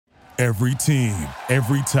Every team,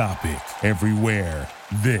 every topic, everywhere.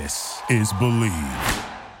 This is Believe.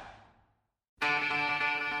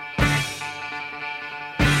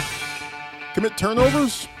 Commit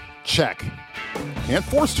turnovers? Check. Can't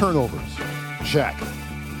force turnovers? Check.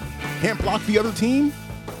 Can't block the other team?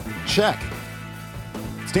 Check.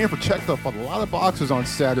 Stanford checked off a lot of boxes on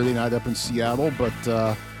Saturday night up in Seattle, but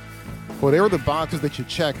they were the boxes that you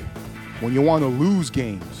check when you want to lose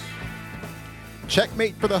games.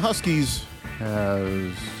 Checkmate for the Huskies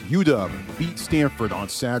as UW beat Stanford on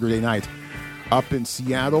Saturday night up in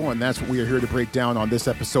Seattle, and that's what we are here to break down on this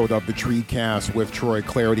episode of the TreeCast with Troy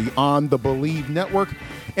Clardy on the Believe Network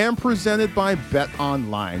and presented by Bet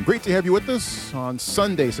Online. Great to have you with us on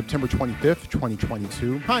Sunday, September 25th,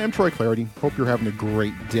 2022. Hi, I'm Troy Clardy. Hope you're having a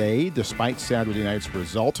great day despite Saturday night's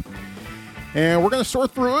result. And we're going to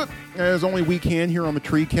sort through it as only we can here on the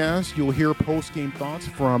TreeCast. You'll hear post-game thoughts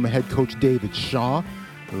from head coach David Shaw,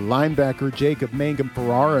 linebacker Jacob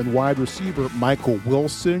Mangum-Farrar, and wide receiver Michael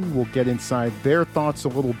Wilson. We'll get inside their thoughts a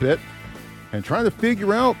little bit and try to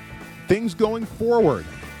figure out things going forward.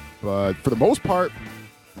 But for the most part,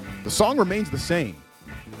 the song remains the same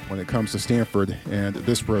when it comes to Stanford and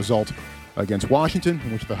this result against Washington,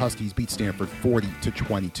 in which the Huskies beat Stanford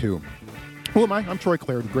 40-22. Who am I? I'm Troy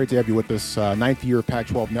Clardy. Great to have you with us. Ninth year of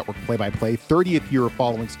Pac-12 Network play-by-play, 30th year of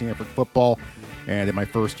following Stanford football, and in my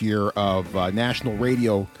first year of national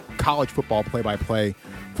radio college football play-by-play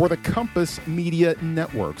for the Compass Media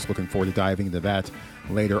Networks. Looking forward to diving into that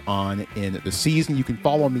later on in the season. You can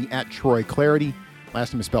follow me at Troy Clardy.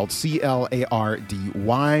 Last name is spelled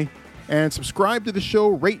C-L-A-R-D-Y. And subscribe to the show,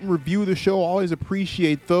 rate and review the show. Always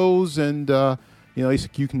appreciate those. And,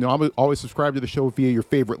 you can always subscribe to the show via your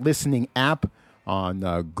favorite listening app on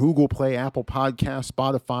Google Play, Apple Podcasts,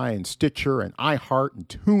 Spotify, and Stitcher, and iHeart, and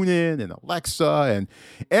TuneIn, and Alexa, and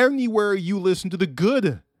anywhere you listen to the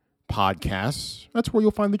good podcasts. That's where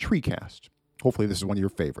you'll find the TreeCast. Hopefully this is one of your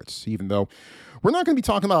favorites, even though we're not going to be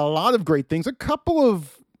talking about a lot of great things. A couple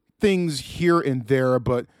of things here and there,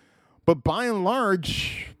 but by and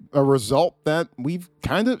large, a result that we've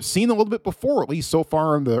kind of seen a little bit before, at least so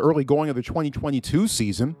far in the early going of the 2022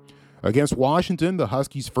 season. Against Washington, the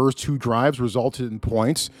Huskies' first two drives resulted in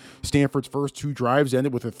points. Stanford's first two drives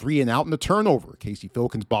ended with a 3-and-out and a turnover. Casey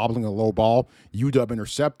Filkins bobbling a low ball, UW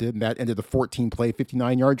intercepted, and that ended the 14-play,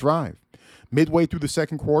 59-yard drive. Midway through the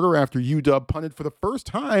second quarter, after UW punted for the first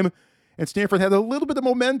time, and Stanford had a little bit of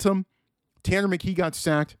momentum, Tanner McKee got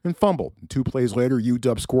sacked and fumbled. And 2 plays later,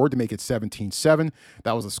 UW scored to make it 17-7.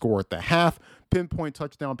 That was the score at the half. Pinpoint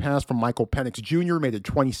touchdown pass from Michael Penix Jr. made it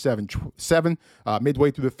 27-7 midway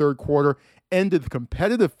through the third quarter, ended the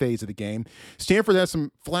competitive phase of the game. Stanford had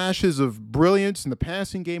some flashes of brilliance in the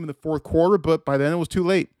passing game in the fourth quarter, but by then it was too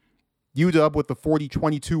late. UW with the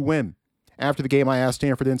 40-22 win. After the game, I asked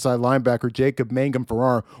Stanford inside linebacker Jacob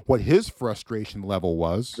Mangum-Farrar what his frustration level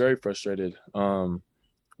was. Very frustrated.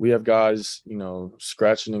 We have guys,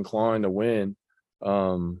 scratching and clawing to win,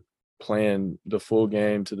 playing the full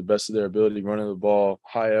game to the best of their ability, running the ball,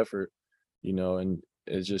 high effort, and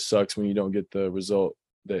it just sucks when you don't get the result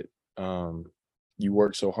that you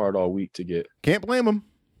worked so hard all week to get. Can't blame them.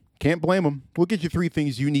 Can't blame them. We'll get you 3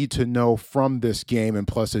 things you need to know from this game and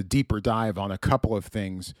plus a deeper dive on a couple of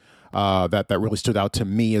things that really stood out to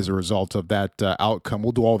me as a result of that outcome.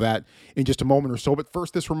 We'll do all that in just a moment or so. But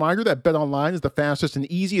first, this reminder that Bet Online is the fastest and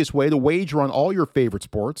easiest way to wager on all your favorite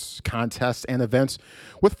sports, contests, and events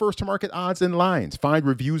with first-to-market odds and lines. Find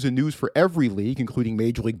reviews and news for every league, including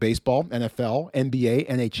Major League Baseball, NFL, NBA,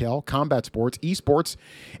 NHL, combat sports, esports,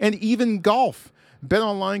 and even golf.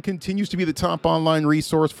 BetOnline continues to be the top online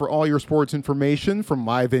resource for all your sports information, from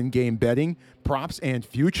live in-game betting, props, and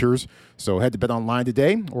futures. So head to BetOnline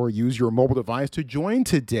today or use your mobile device to join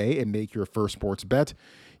today and make your first sports bet.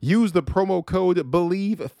 Use the promo code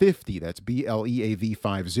BELIEVE50, that's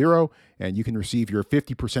BLEAV50, and you can receive your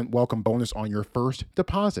 50% welcome bonus on your first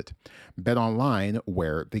deposit. BetOnline,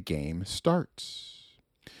 where the game starts.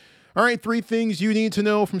 All right, 3 things you need to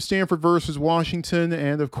know from Stanford versus Washington.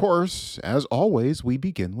 And, of course, as always, we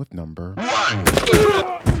begin with number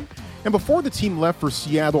 1. And before the team left for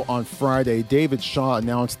Seattle on Friday, David Shaw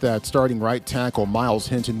announced that starting right tackle Myles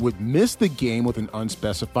Hinton would miss the game with an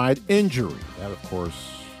unspecified injury. That, of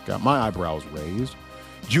course, got my eyebrows raised.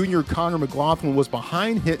 Junior Connor McLaughlin was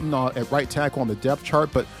behind Hinton at right tackle on the depth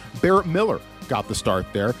chart, but Barrett Miller got the start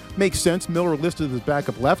there. Makes sense. Miller listed as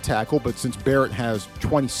backup left tackle, but since Barrett has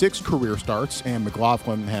 26 career starts and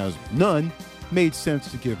McLaughlin has none, made sense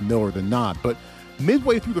to give Miller the nod. But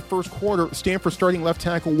midway through the first quarter, Stanford starting left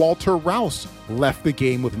tackle Walter Rouse left the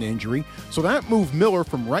game with an injury. So that moved Miller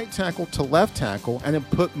from right tackle to left tackle, and it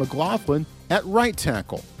put McLaughlin at right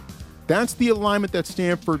tackle. That's the alignment that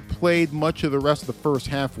Stanford played much of the rest of the first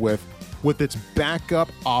half with its backup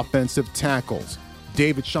offensive tackles.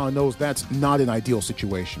 David Shaw knows that's not an ideal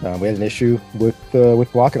situation. We had an issue with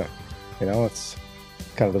blocking him. It's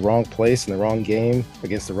kind of the wrong place and the wrong game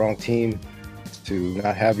against the wrong team to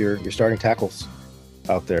not have your starting tackles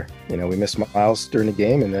out there. We missed Miles during the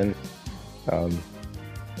game, and then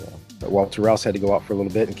Walter Rouse had to go out for a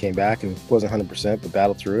little bit and came back and wasn't 100%, but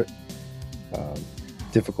battled through it.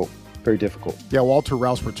 Difficult. Very difficult. Yeah, Walter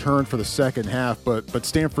Rouse returned for the second half, but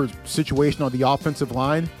Stanford's situation on the offensive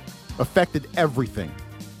line affected everything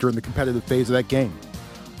during the competitive phase of that game.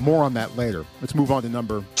 More on that later. Let's move on to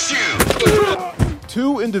number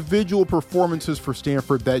 2 individual performances for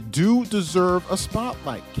Stanford that do deserve a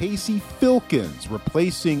spotlight. Casey Filkins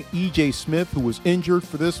replacing E.J. Smith, who was injured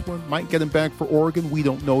for this one. Might get him back for Oregon. We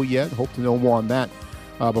don't know yet. Hope to know more on that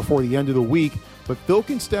before the end of the week. But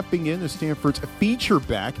Filkins stepping in as Stanford's feature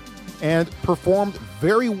back and performed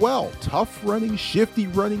very well. Tough running, shifty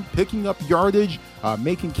running, picking up yardage,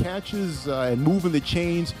 making catches and moving the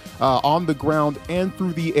chains on the ground and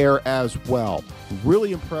through the air as well.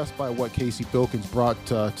 Really impressed by what Casey Filkins brought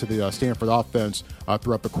to the Stanford offense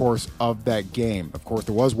throughout the course of that game. Of course,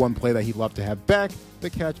 there was one play that he'd love to have back, the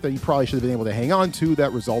catch that he probably should have been able to hang on to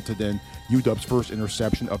that resulted in UW's first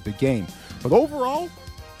interception of the game. But overall,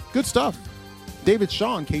 good stuff. David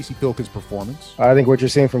Shaw and Casey Filkins' performance. I think what you're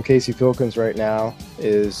seeing from Casey Filkins right now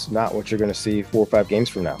is not what you're going to see 4 or 5 games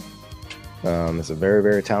from now. He's a very,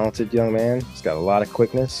 very talented young man. He's got a lot of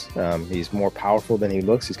quickness. He's more powerful than he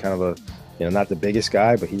looks. He's kind of not the biggest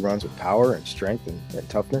guy, but he runs with power and strength and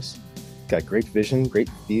toughness. Got great vision, great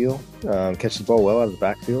feel, catches the ball well out of the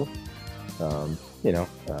backfield.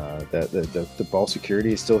 The ball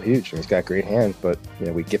security is still huge. He's got great hands, but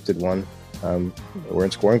we gifted one. We're in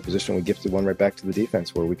scoring position. We gifted one right back to the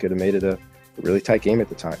defense where we could have made it a really tight game at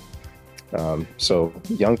the time. So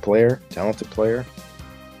young player, talented player.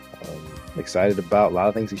 Excited about a lot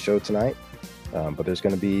of things he showed tonight. But there's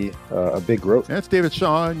going to be a big growth. That's David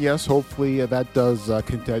Shaw, and yes, hopefully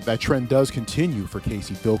that trend does continue for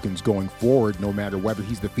Casey Filkins going forward, no matter whether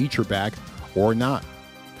he's the feature back or not.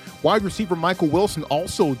 Wide receiver Michael Wilson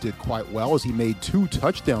also did quite well as he made 2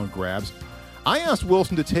 touchdown grabs. I asked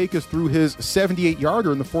Wilson to take us through his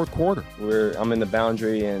 78-yarder in the fourth quarter. I'm in the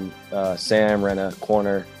boundary, and Sam ran a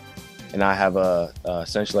corner, and I have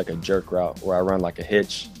essentially like a jerk route where I run like a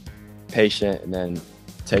hitch, patient, and then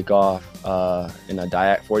take off in a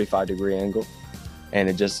 45-degree angle.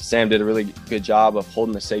 And Sam did a really good job of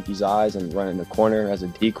holding the safety's eyes and running the corner as a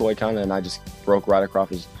decoy kind of, and I just broke right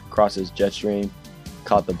across his jet stream,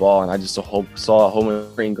 caught the ball, and I just saw a home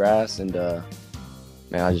in green grass, and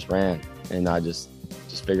I just ran. And I just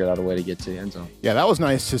figured out a way to get to the end zone. Yeah, that was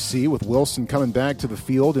nice to see with Wilson coming back to the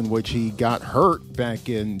field in which he got hurt back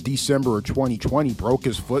in December of 2020, broke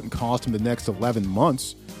his foot and cost him the next 11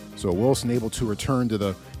 months. So Wilson able to return to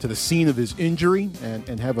the scene of his injury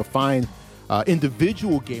and have a fine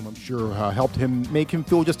individual game, I'm sure, helped make him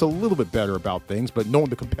feel just a little bit better about things. But knowing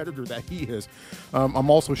the competitor that he is, I'm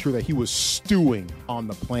also sure that he was stewing on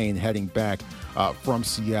the plane heading back from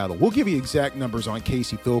Seattle. We'll give you exact numbers on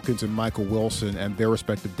Casey Filkins and Michael Wilson and their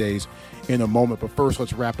respective days in a moment. But first,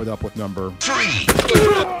 let's wrap it up with number 3.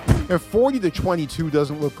 If 40-22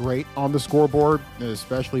 doesn't look great on the scoreboard,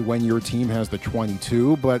 especially when your team has the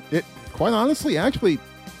 22, but it, quite honestly, actually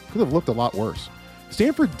could have looked a lot worse.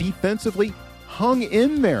 Stanford defensively hung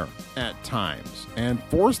in there at times and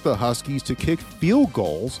forced the Huskies to kick field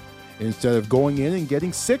goals instead of going in and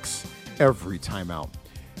getting 6 every timeout.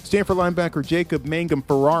 Stanford linebacker Jacob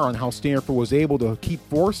Mangum-Farrar on how Stanford was able to keep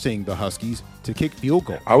forcing the Huskies to kick field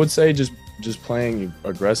goals. I would say just playing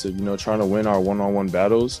aggressive, trying to win our one-on-one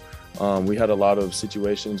battles. We had a lot of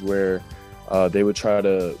situations where they would try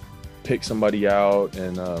to pick somebody out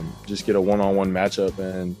and just get a one-on-one matchup,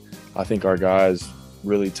 and I think our guys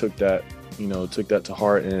really took that to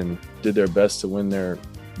heart and did their best to win their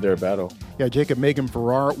battle. Yeah, Jacob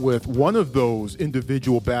Mangum-Farrar with one of those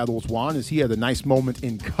individual battles won as he had a nice moment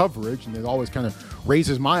in coverage, and it always kind of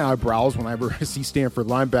raises my eyebrows whenever I see Stanford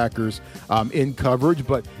linebackers in coverage,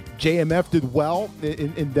 but JMF did well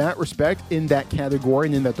in that respect, in that category,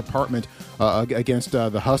 and in that department against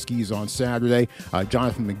the Huskies on Saturday.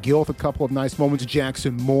 Jonathan McGill with a couple of nice moments.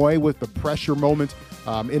 Jackson Moy with the pressure moment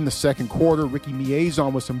in the second quarter. Ricky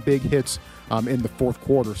Miezon with some big hits in the fourth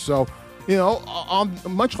quarter. So,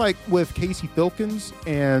 much like with Casey Filkins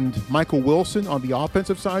and Michael Wilson on the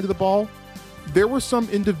offensive side of the ball, there were some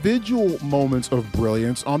individual moments of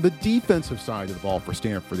brilliance on the defensive side of the ball for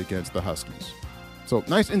Stanford against the Huskies. So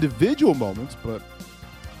nice individual moments, but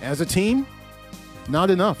as a team, not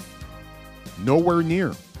enough. Nowhere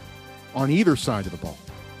near on either side of the ball.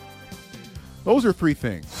 Those are three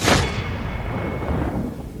things.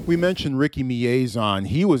 We mentioned Ricky Miezon.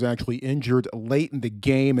 He was actually injured late in the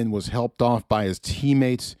game and was helped off by his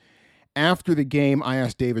teammates. After the game, I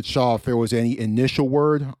asked David Shaw if there was any initial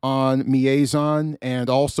word on Miezon and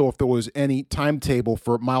also if there was any timetable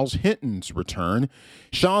for Miles Hinton's return.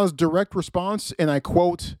 Shaw's direct response, and I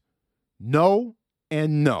quote, no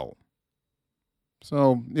and no.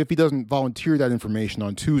 So if he doesn't volunteer that information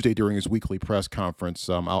on Tuesday during his weekly press conference,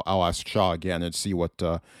 I'll ask Shaw again and see what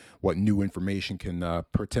new information can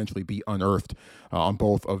potentially be unearthed on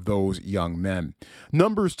both of those young men.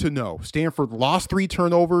 Numbers to know. Stanford lost 3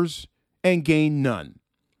 turnovers and gained none.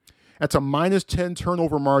 That's a minus 10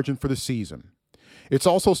 turnover margin for the season. It's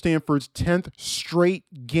also Stanford's 10th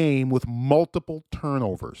straight game with multiple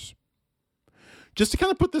turnovers. Just to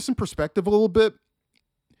kind of put this in perspective a little bit,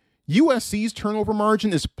 USC's turnover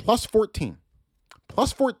margin is plus 14.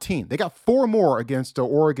 Plus 14. They got 4 more against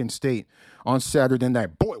Oregon State on Saturday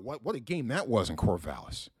night. Boy, what a game that was in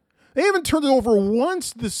Corvallis. They haven't turned it over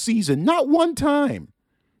once this season, not one time.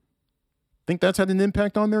 Think that's had an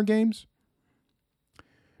impact on their games?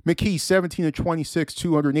 McKee, 17 of 26,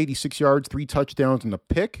 286 yards, 3 touchdowns and a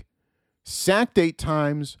pick. Sacked 8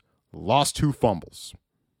 times, lost 2 fumbles.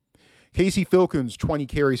 Casey Filkins, 20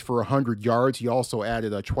 carries for 100 yards. He also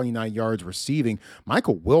added 29 yards receiving.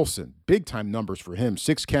 Michael Wilson, big-time numbers for him.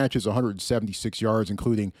 6 catches, 176 yards,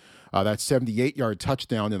 including that 78-yard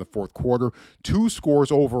touchdown in the fourth quarter. 2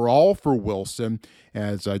 scores overall for Wilson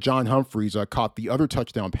as John Humphreys caught the other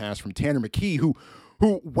touchdown pass from Tanner McKee, who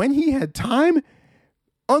when he had time,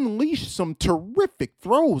 unleashed some terrific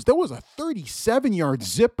throws. There was a 37-yard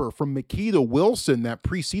zipper from McKee to Wilson that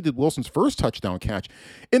preceded Wilson's first touchdown catch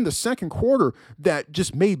in the second quarter that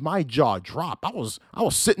just made my jaw drop. I was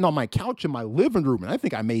sitting on my couch in my living room, and I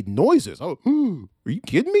think I made noises. Are you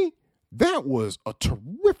kidding me? That was a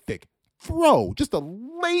terrific throw. Just a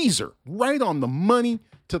laser right on the money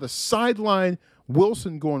to the sideline.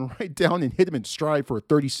 Wilson going right down and hit him in stride for a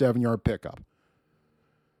 37-yard pickup.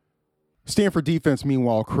 Stanford defense,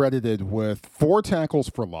 meanwhile, credited with 4 tackles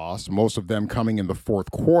for loss, most of them coming in the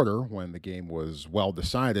fourth quarter when the game was well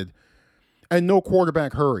decided, and no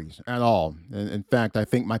quarterback hurries at all. In fact, I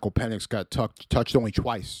think Michael Penix got touched only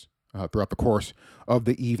twice throughout the course of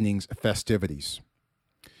the evening's festivities.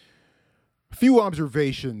 A few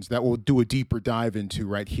observations that we'll do a deeper dive into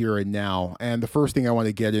right here and now. And the first thing I want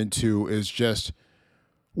to get into is just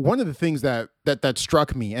one of the things that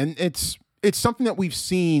struck me, and it's something that we've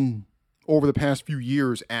seen over the past few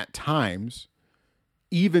years at times,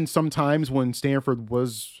 even sometimes when Stanford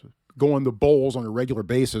was going to bowls on a regular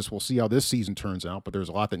basis. We'll see how this season turns out, but there's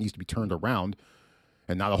a lot that needs to be turned around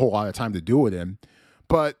and not a whole lot of time to do it in.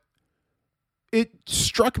 But it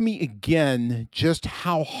struck me again just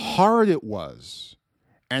how hard it was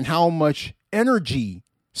and how much energy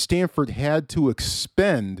Stanford had to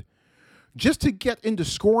expend just to get into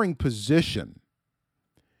scoring position.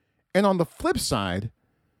 And on the flip side,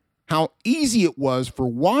 how easy it was for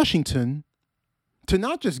Washington to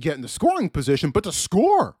not just get in the scoring position, but to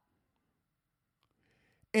score.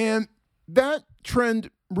 And that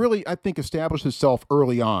trend really, I think, established itself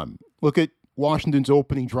early on. Look at Washington's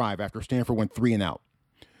opening drive after Stanford went 3 and out.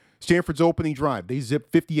 Stanford's opening drive, they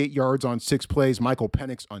zipped 58 yards on 6 plays. Michael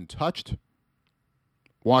Penix untouched.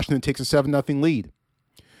 Washington takes a 7-0 lead.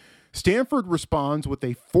 Stanford responds with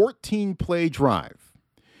a 14-play drive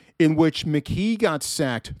in which McKee got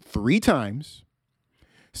sacked 3 times.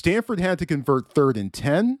 Stanford had to convert 3rd and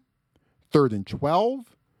 10, 3rd and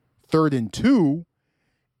 12, 3rd and 2,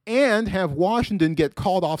 and have Washington get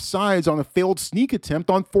called offsides on a failed sneak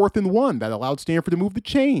attempt on 4th and 1 that allowed Stanford to move the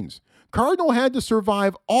chains. Cardinal had to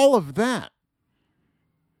survive all of that.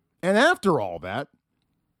 And after all that,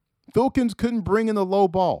 Filkins couldn't bring in the low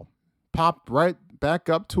ball. Popped right back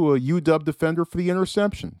up to a UW defender for the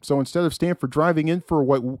interception. So instead of Stanford driving in for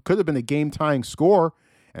what could have been a game-tying score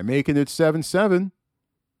and making it 7-7,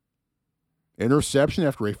 interception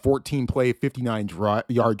after a 14-play,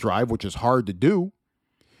 59-yard drive, which is hard to do.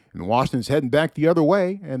 And Washington's heading back the other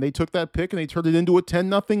way, and they took that pick and they turned it into a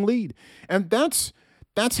 10-0 lead. And that's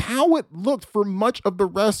how it looked for much of the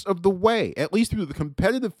rest of the way, at least through the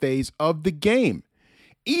competitive phase of the game,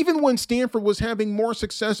 even when Stanford was having more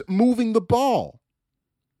success moving the ball.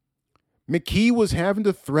 McKee was having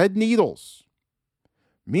to thread needles.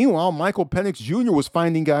 Meanwhile, Michael Penix Jr. was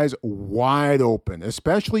finding guys wide open,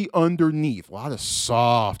 especially underneath. A lot of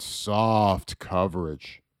soft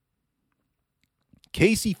coverage.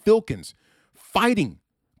 Casey Filkins fighting,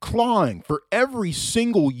 clawing for every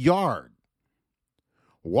single yard.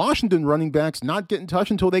 Washington running backs not getting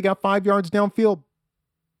touched until they got 5 yards downfield.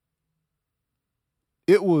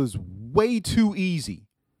 It was way too easy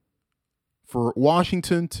for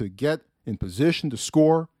Washington to get in position to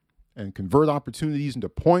score and convert opportunities into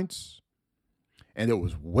points. And it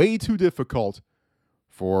was way too difficult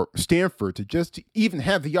for Stanford to just even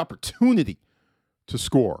have the opportunity to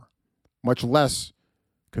score, much less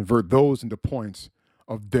convert those into points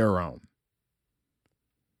of their own.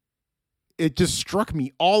 It just struck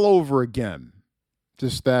me all over again,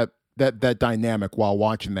 just that dynamic while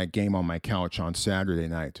watching that game on my couch on Saturday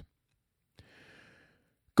night.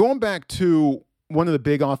 Going back to one of the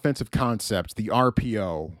big offensive concepts, the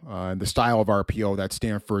RPO, and the style of RPO that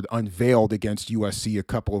Stanford unveiled against USC a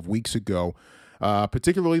couple of weeks ago,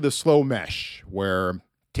 particularly the slow mesh, where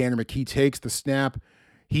Tanner McKee takes the snap,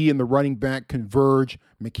 he and the running back converge,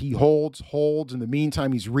 McKee holds. In the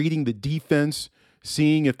meantime, he's reading the defense,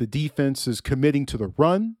 seeing if the defense is committing to the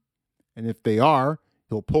run, and if they are,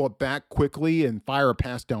 he'll pull it back quickly and fire a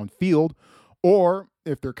pass downfield, or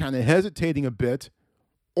if they're kind of hesitating a bit,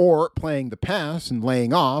 or playing the pass and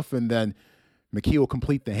laying off, and then McKee will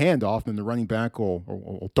complete the handoff, and the running back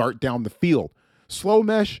will dart down the field. Slow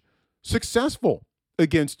mesh, successful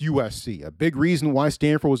against USC. A big reason why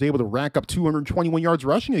Stanford was able to rack up 221 yards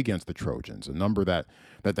rushing against the Trojans, a number that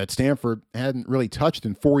Stanford hadn't really touched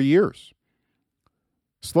in 4 years.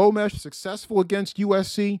 Slow mesh, successful against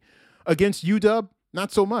USC. Against UW,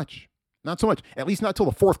 not so much. Not so much. At least not till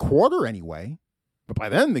the fourth quarter anyway. But by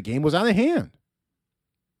then, the game was out of hand.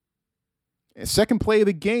 Second play of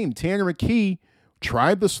the game, Tanner McKee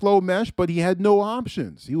tried the slow mesh, but he had no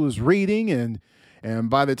options. He was reading, and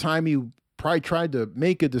by the time he probably tried to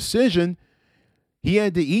make a decision, he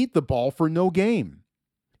had to eat the ball for no gain.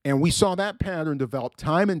 And we saw that pattern develop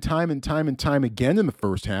time and time again in the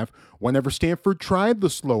first half whenever Stanford tried the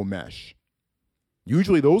slow mesh.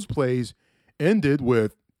 Usually those plays ended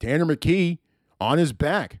with Tanner McKee on his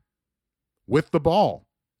back with the ball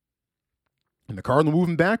and the Cardinal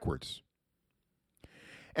moving backwards.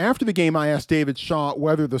 After the game, I asked David Shaw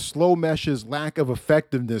whether the slow mesh's lack of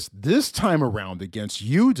effectiveness this time around against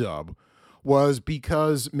UW was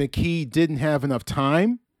because McKee didn't have enough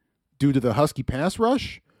time due to the Husky pass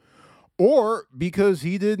rush, or because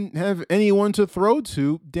he didn't have anyone to throw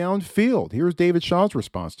to downfield. Here's David Shaw's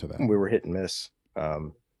response to that. We were hit and miss.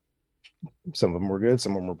 Some of them were good,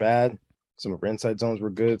 some of them were bad. Some of our inside zones were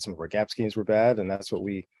good, some of our gap schemes were bad, and that's what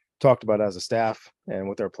we talked about as a staff and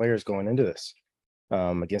with our players going into this.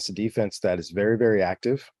 Against a defense that is very, very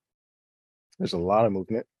active. There's a lot of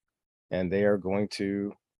movement, and they are going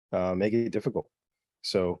to make it difficult.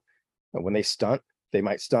 So when they stunt, they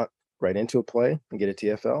might stunt right into a play and get a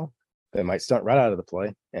TFL. They might stunt right out of the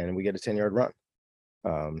play, and we get a 10-yard run.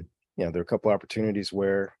 There are a couple opportunities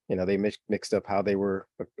where, they mixed up how they were,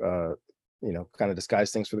 kind of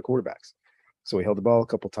disguised things for the quarterbacks. So we held the ball a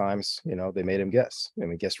couple times, they made him guess, and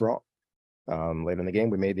we guessed wrong. Later in the game,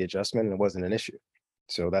 we made the adjustment, and it wasn't an issue.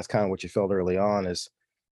 So that's kind of what you felt early on is,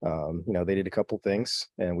 they did a couple things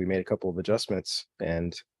and we made a couple of adjustments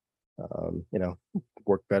and,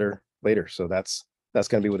 worked better later. So that's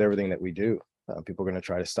going to be with everything that we do. People are going to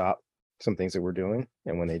try to stop some things that we're doing.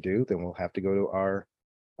 And when they do, then we'll have to go to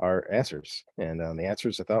our answers. And the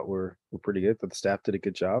answers I thought were pretty good, but the staff did a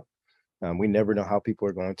good job. We never know how people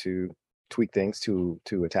are going to tweak things to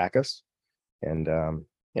attack us. And,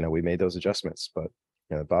 we made those adjustments, but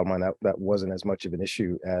the bottom line, that wasn't as much of an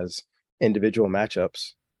issue as individual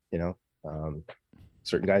matchups.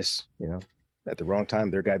 Certain guys, at the wrong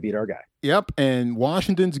time, their guy beat our guy. Yep, and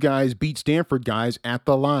Washington's guys beat Stanford guys at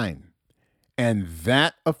the line. And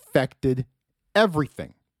that affected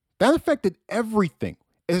everything. That affected everything,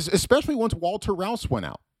 especially once Walter Rouse went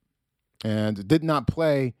out and did not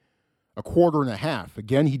play a quarter and a half.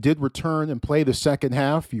 Again, he did return and play the second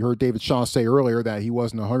half. You heard David Shaw say earlier that he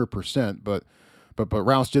wasn't 100%, but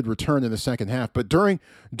Rouse did return in the second half. But during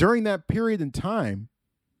that period in time,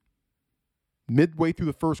 midway through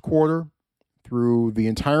the first quarter, through the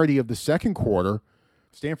entirety of the second quarter,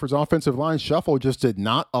 Stanford's offensive line shuffle just did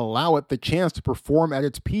not allow it the chance to perform at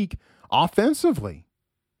its peak offensively.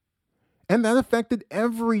 And that affected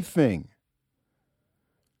everything.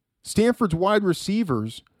 Stanford's wide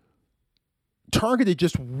receivers targeted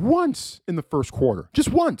just once in the first quarter.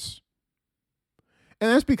 Just once. And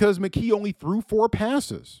that's because McKee only threw 4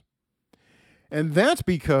 passes. And that's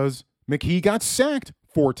because McKee got sacked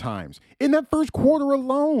 4 times in that first quarter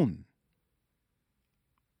alone.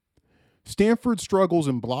 Stanford struggles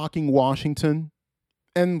in blocking Washington.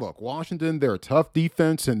 And look, Washington, they're a tough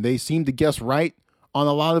defense, and they seem to guess right on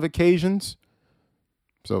a lot of occasions.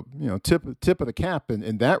 So, tip of the cap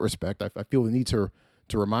in that respect. I feel the need to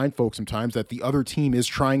remind folks sometimes that the other team is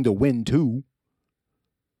trying to win too.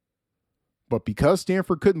 But because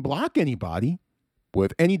Stanford couldn't block anybody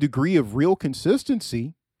with any degree of real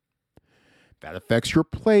consistency, that affects your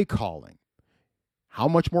play calling. How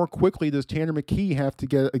much more quickly does Tanner McKee have to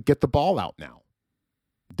get the ball out now?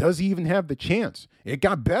 Does he even have the chance? It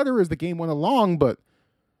got better as the game went along, but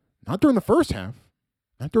not during the first half.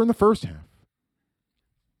 Not during the first half.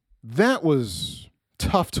 That was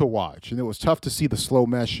tough to watch, and it was tough to see the slow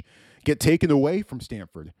mesh get taken away from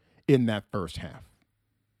Stanford in that first half.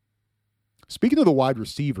 Speaking of the wide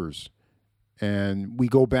receivers, and we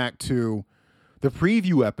go back to the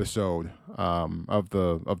preview episode of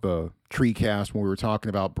the TreeCast when we were talking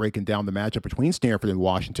about breaking down the matchup between Stanford and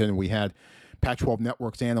Washington, and we had Pac-12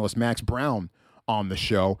 Network's analyst Max Brown on the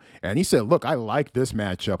show, and he said, look, I like this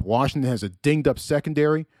matchup. Washington has a dinged-up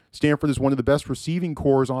secondary. Stanford is one of the best receiving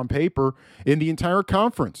corps on paper in the entire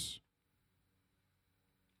conference.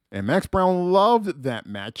 And Max Brown loved that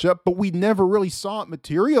matchup, but we never really saw it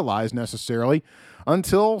materialize necessarily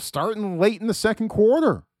until starting late in the second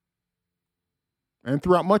quarter. And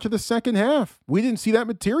throughout much of the second half, we didn't see that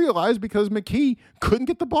materialize because McKee couldn't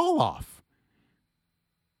get the ball off.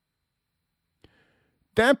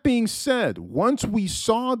 That being said, once we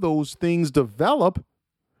saw those things develop,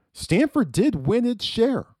 Stanford did win its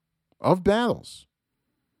share of battles.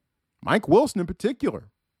 Mike Wilson in particular.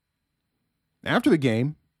 After the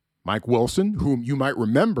game, Mike Wilson, whom you might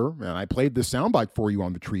remember, and I played this soundbite for you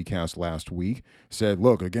on the TreeCast last week, said,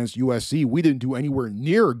 look, against USC, we didn't do anywhere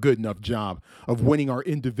near a good enough job of winning our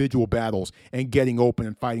individual battles and getting open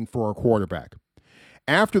and fighting for our quarterback.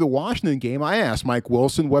 After the Washington game, I asked Mike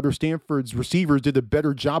Wilson whether Stanford's receivers did a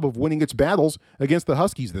better job of winning its battles against the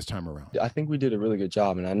Huskies this time around. I think we did a really good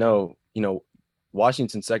job, and I know,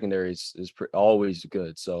 Washington secondary is always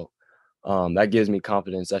good, so that gives me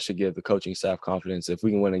confidence. That should give the coaching staff confidence. If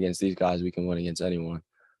we can win against these guys, we can win against anyone.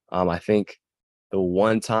 I think the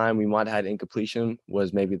one time we might have had incompletion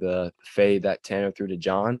was maybe the fade that Tanner threw to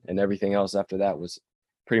John, and everything else after that was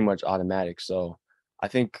pretty much automatic. So I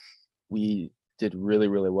think we did really,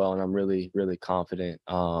 really well, and I'm really, really confident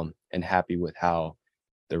and happy with how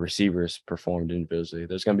the receivers performed individually.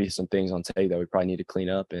 There's going to be some things on tape that we probably need to clean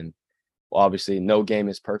up, and obviously no game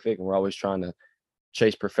is perfect, and we're always trying to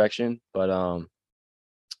chase perfection, but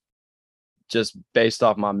just based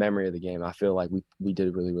off my memory of the game, I feel like we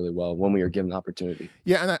did really, really well when we were given the opportunity.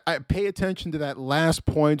 Yeah, and I pay attention to that last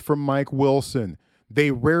point from Mike Wilson. They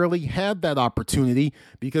rarely had that opportunity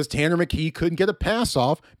because Tanner McKee couldn't get a pass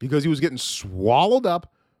off because he was getting swallowed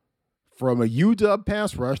up from a UW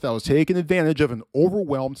pass rush that was taking advantage of an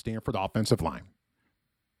overwhelmed Stanford offensive line.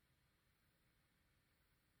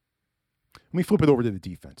 Let me flip it over to the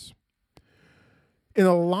defense. In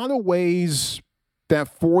a lot of ways,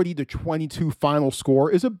 that 40-22 final score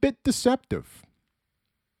is a bit deceptive.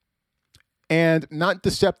 And not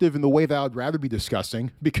deceptive in the way that I would rather be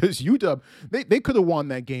discussing, because UW, they could have won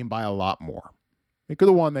that game by a lot more. They could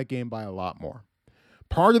have won that game by a lot more.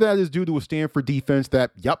 Part of that is due to a Stanford defense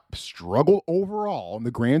that, struggled overall in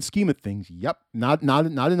the grand scheme of things. Not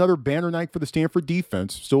another banner night for the Stanford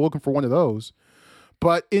defense. Still looking for one of those.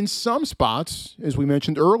 But in some spots, as we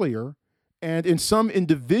mentioned earlier, and in some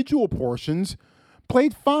individual portions,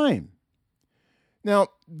 played fine. Now,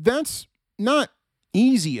 that's not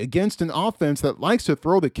easy against an offense that likes to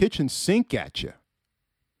throw the kitchen sink at you.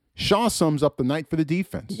 Shaw sums up the night for the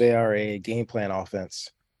defense. They are a game plan offense.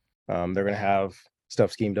 They're going to have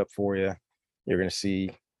stuff schemed up for you. You're going to see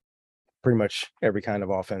pretty much every kind of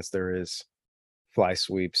offense there is. Fly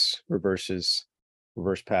sweeps, reverses,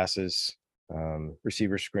 reverse passes,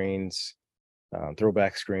 receiver screens,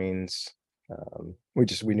 throwback screens.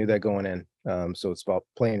 We knew that going in. So it's about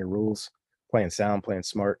playing your rules, playing sound, playing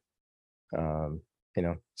smart.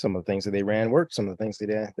 Some of the things that they ran worked. Some of the things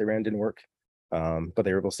they ran didn't work. But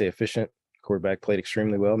they were able to stay efficient. Quarterback played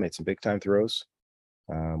extremely well, made some big time throws.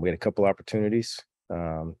 We had a couple opportunities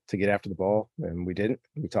to get after the ball, and we didn't.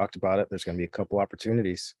 We talked about it. There's going to be a couple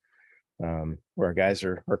opportunities where our guys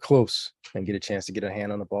are close and get a chance to get a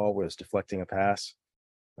hand on the ball, whether it's deflecting a pass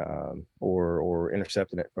or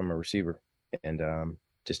intercepting it from a receiver. And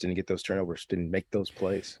just didn't get those turnovers, didn't make those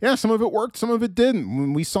plays. Yeah, some of it worked, some of it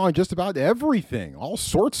didn't. We saw just about everything, all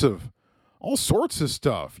sorts of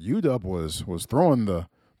stuff. UW was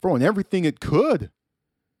throwing everything it could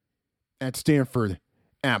at Stanford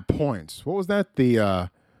at points. What was that? There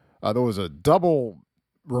was a double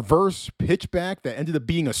reverse pitchback that ended up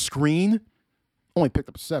being a screen. Only picked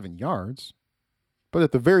up 7 yards, but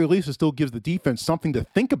at the very least, it still gives the defense something to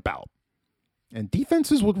think about. And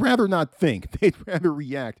defenses would rather not think. They'd rather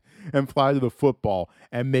react and fly to the football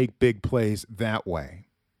and make big plays that way.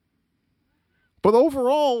 But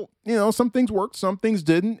overall, some things worked, some things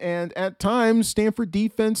didn't. And at times, Stanford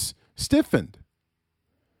defense stiffened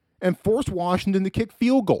and forced Washington to kick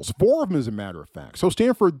field goals. 4 of them, as a matter of fact. So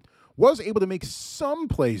Stanford was able to make some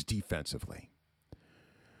plays defensively.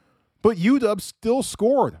 But UW still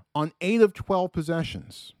scored on 8 of 12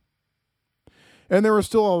 possessions. And there were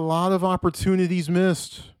still a lot of opportunities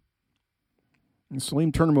missed. And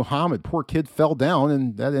Salim Turner Muhammad, poor kid, fell down,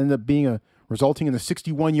 and that ended up resulting in a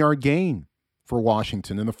 61-yard gain for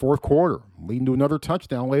Washington in the fourth quarter, leading to another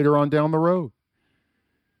touchdown later on down the road.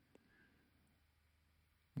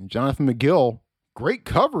 And Jonathan McGill, great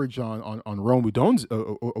coverage on Rome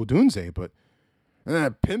Odunze, but and then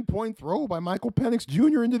a pinpoint throw by Michael Penix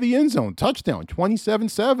Jr. into the end zone. Touchdown,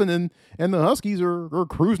 27-7, and the Huskies are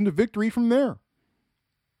cruising to victory from there.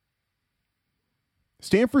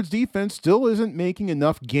 Stanford's defense still isn't making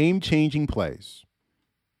enough game-changing plays.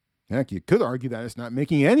 Heck, you could argue that it's not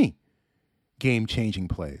making any game-changing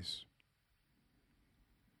plays.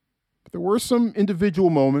 But there were some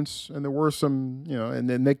individual moments, and there were some, and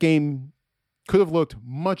then that game could have looked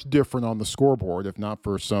much different on the scoreboard if not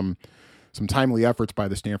for some timely efforts by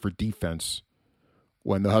the Stanford defense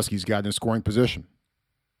when the Huskies got in scoring position.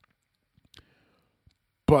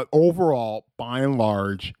 But overall, by and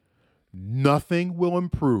large, nothing will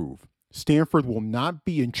improve. Stanford will not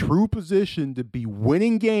be in true position to be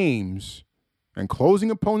winning games and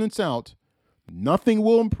closing opponents out. Nothing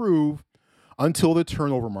will improve until the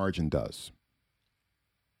turnover margin does.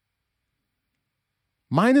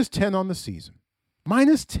 -10 on the season.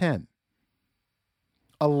 -10.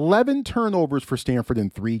 11 turnovers for Stanford in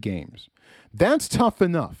 3 games. That's tough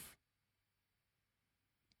enough.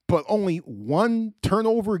 But only 1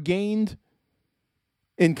 turnover gained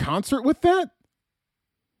in concert with that?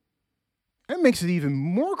 That makes it even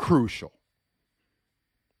more crucial.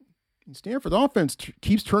 Stanford offense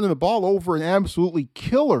keeps turning the ball over in absolutely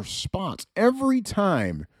killer spots every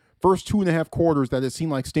time. First 2.5 quarters that it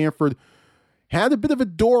seemed like Stanford had a bit of a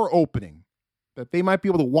door opening that they might be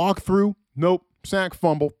able to walk through. Nope. Sack,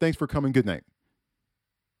 fumble. Thanks for coming. Good night.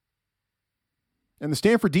 And the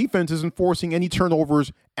Stanford defense isn't forcing any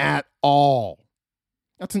turnovers at all.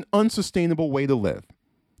 That's an unsustainable way to live.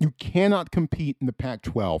 You cannot compete in the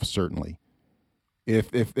Pac-12, certainly,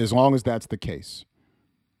 if as long as that's the case.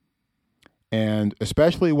 And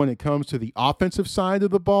especially when it comes to the offensive side of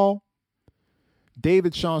the ball,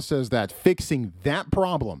 David Shaw says that fixing that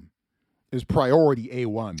problem is priority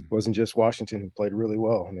A1. It wasn't just Washington who played really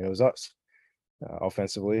well. I mean, it was us.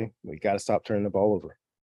 Offensively, we got to stop turning the ball over.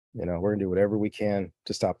 We're going to do whatever we can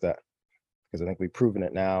to stop that, because I think we've proven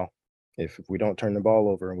it now. If we don't turn the ball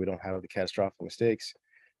over and we don't have the catastrophic mistakes,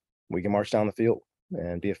 we can march down the field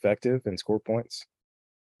and be effective and score points.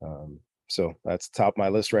 So that's top of my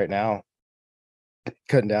list right now,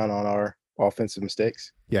 cutting down on our offensive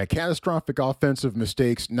mistakes. Yeah, catastrophic offensive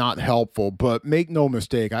mistakes, not helpful, but make no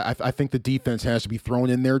mistake, I think the defense has to be thrown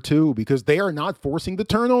in there too, because they are not forcing the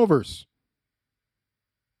turnovers.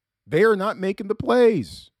 They are not making the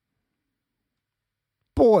plays.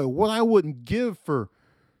 Boy, what I wouldn't give for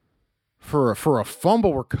a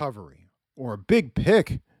fumble recovery or a big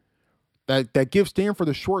pick that gives Stanford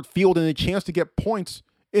a short field and a chance to get points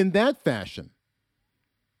in that fashion.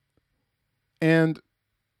 And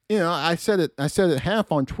I said it half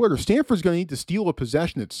on Twitter. Stanford's going to need to steal a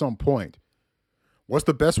possession at some point. What's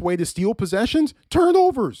the best way to steal possessions?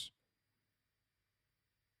 Turnovers.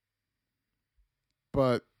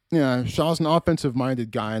 But Shaw's an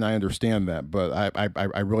offensive-minded guy, and I understand that. But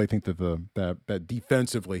I really think that that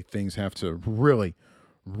defensively things have to really,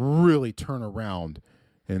 really turn around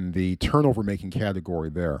in the turnover-making category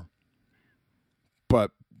there.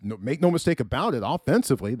 But make no mistake about it,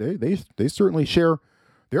 offensively, they certainly share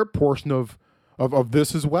their portion of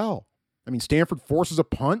this as well. I mean, Stanford forces a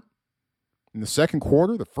punt in the second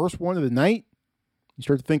quarter, the first one of the night. You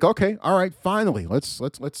start to think, okay, all right, finally, let's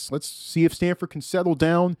see if Stanford can settle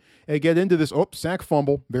down and get into this. Oh, sack,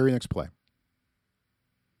 fumble, very next play.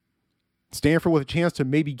 Stanford with a chance to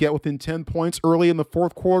maybe get within 10 points early in the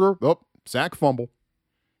fourth quarter. Oh, sack, fumble.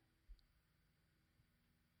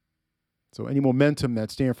 So any momentum that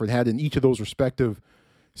Stanford had in each of those respective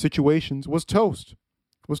situations was toast.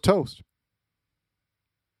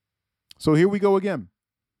 So here we go again.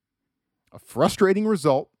 A frustrating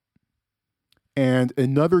result. And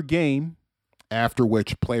another game after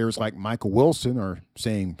which players like Michael Wilson are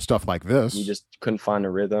saying stuff like this. We just couldn't find a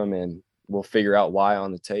rhythm, and we'll figure out why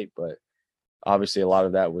on the tape. But obviously a lot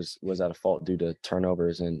of that was at a fault due to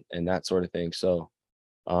turnovers and that sort of thing. So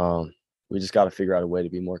we just got to figure out a way to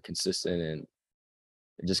be more consistent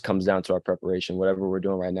it just comes down to our preparation. Whatever we're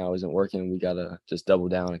doing right now isn't working. We got to just double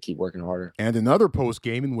down and keep working harder. And another post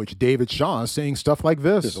game in which David Shaw is saying stuff like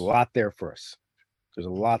this. There's a lot there for us.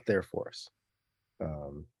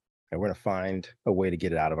 And we're going to find a way to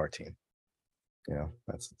get it out of our team.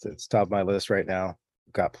 It's top of my list right now.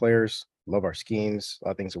 We've got players, love our schemes, a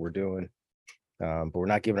lot of things that we're doing, but we're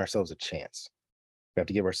not giving ourselves a chance. We have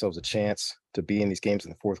to give ourselves a chance to be in these games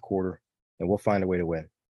in the fourth quarter, and we'll find a way to win.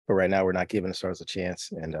 But right now, we're not giving ourselves a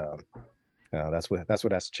chance, and that's what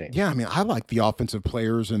has to change. Yeah, I mean, I like the offensive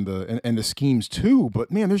players and the schemes too,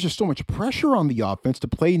 but man, there's just so much pressure on the offense to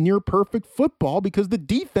play near perfect football because the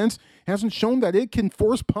defense hasn't shown that it can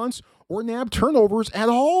force punts or nab turnovers at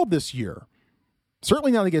all this year.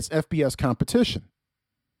 Certainly not against FBS competition.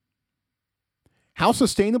 How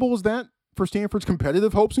sustainable is that for Stanford's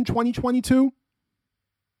competitive hopes in 2022?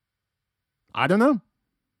 I don't know.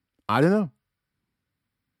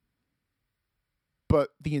 But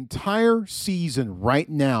the entire season right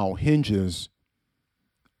now hinges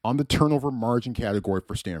on the turnover margin category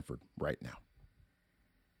for Stanford right now.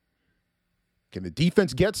 Can the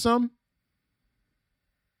defense get some?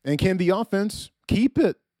 And can the offense keep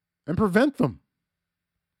it and prevent them?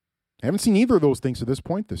 I haven't seen either of those things to this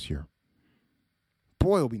point this year.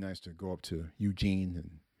 Boy, it'll be nice to go up to Eugene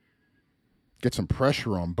and get some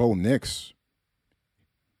pressure on Bo Nix.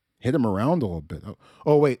 Hit him around a little bit.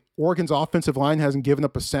 Oh, wait. Oregon's offensive line hasn't given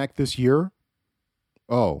up a sack this year?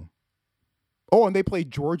 Oh, and they played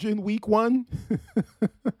Georgia in week 1?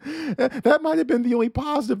 That might have been the only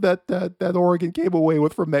positive that Oregon came away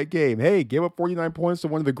with from that game. Hey, gave up 49 points to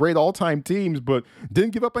one of the great all-time teams, but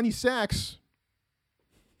didn't give up any sacks.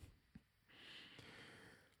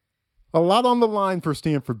 A lot on the line for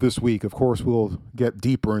Stanford this week. Of course, we'll get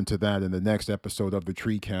deeper into that in the next episode of the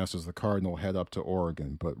TreeCast as the Cardinal head up to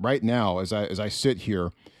Oregon. But right now, as I sit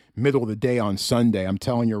here, middle of the day on Sunday, I'm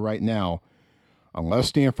telling you right now, unless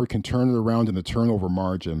Stanford can turn it around in the turnover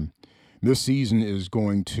margin, this season is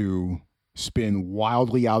going to spin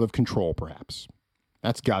wildly out of control, perhaps.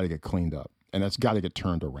 That's got to get cleaned up, and that's got to get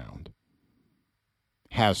turned around.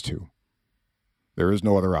 Has to. There is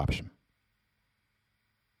no other option.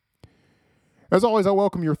 As always, I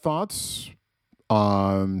welcome your thoughts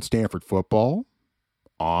on Stanford football,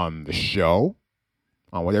 on the show,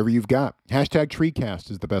 on whatever you've got. Hashtag TreeCast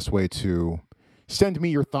is the best way to send me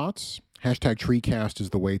your thoughts. Hashtag TreeCast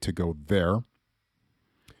is the way to go there.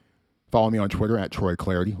 Follow me on Twitter at Troy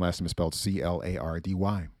Clardy, last name is spelled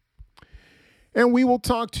Clardy. And we will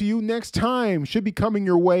talk to you next time. Should be coming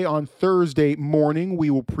your way on Thursday morning. We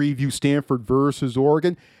will preview Stanford versus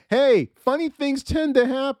Oregon. Hey, funny things tend to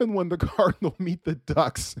happen when the Cardinals meet the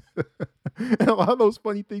Ducks. And a lot of those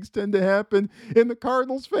funny things tend to happen in the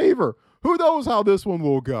Cardinals' favor. Who knows how this one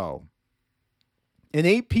will go? An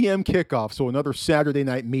 8 p.m. kickoff, so another Saturday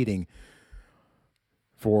night meeting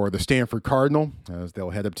for the Stanford Cardinal as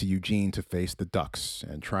they'll head up to Eugene to face the Ducks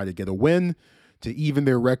and try to get a win to even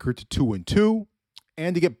their record to 2-2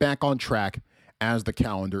 and to get back on track as the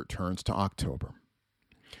calendar turns to October.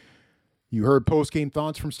 You heard post-game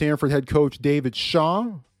thoughts from Stanford head coach David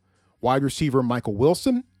Shaw, wide receiver Michael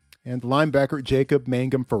Wilson, and linebacker Jacob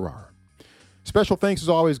Mangum-Farrar. Special thanks, as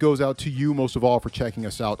always, goes out to you, most of all, for checking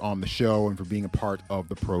us out on the show and for being a part of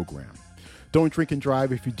the program. Don't drink and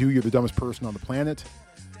drive. If you do, you're the dumbest person on the planet.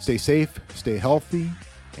 Stay safe, stay healthy,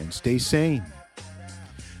 and stay sane.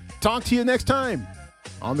 Talk to you next time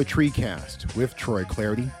on the TreeCast with Troy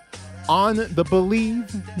Clardy on the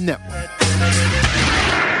Believe Network.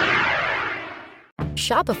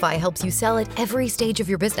 Shopify helps you sell at every stage of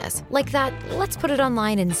your business. Like that, let's put it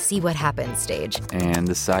online and see what happens stage. And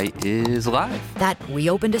the site is live. That we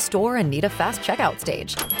opened a store and need a fast checkout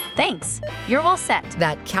stage. Thanks. You're all set.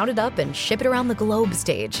 That count it up and ship it around the globe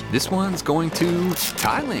stage. This one's going to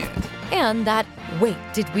Thailand. And that, wait,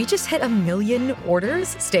 did we just hit 1 million orders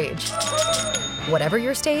stage? Whatever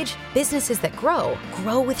your stage, businesses that grow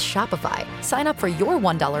with Shopify. Sign up for your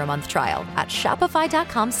 $1 a month trial at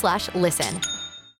shopify.com/listen.